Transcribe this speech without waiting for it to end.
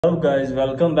Hello guys,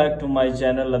 welcome back to my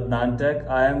channel Adnan Tech.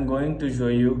 I am going to show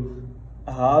you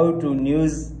how to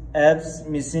use apps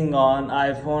missing on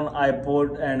iPhone,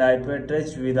 iPod and iPad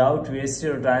Touch without wasting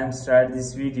your time. Start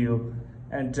this video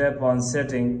and tap on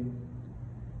setting.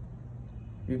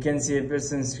 You can see a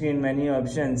person screen menu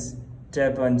options.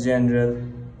 Tap on general,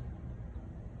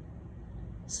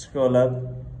 scroll up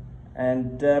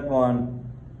and tap on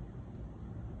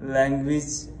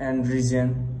language and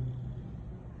region.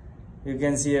 You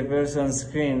can see appears on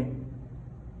screen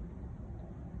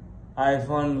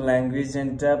iPhone language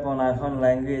and tap on iPhone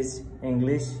language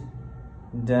English.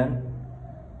 Done.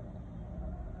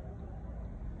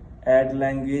 Add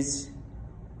language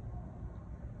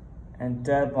and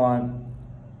tap on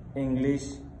English.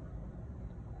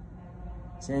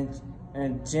 Change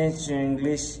to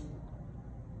English.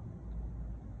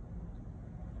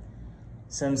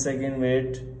 Some second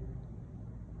wait.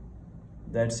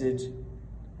 That's it.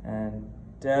 And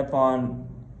tap on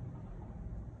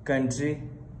country,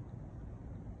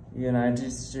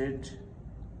 United States.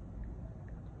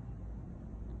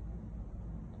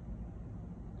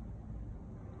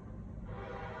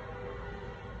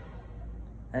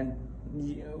 And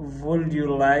would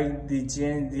you like to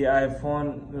change the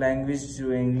iPhone language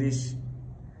to English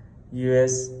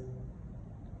US?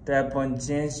 Tap on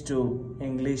change to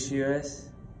English US.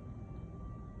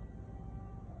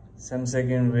 Some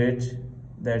second wait.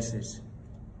 That's it.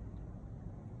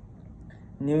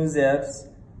 News apps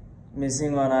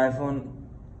missing on iPhone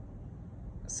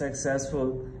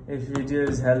successful. If video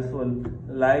is helpful,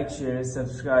 like, share,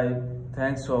 subscribe.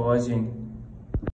 Thanks for watching.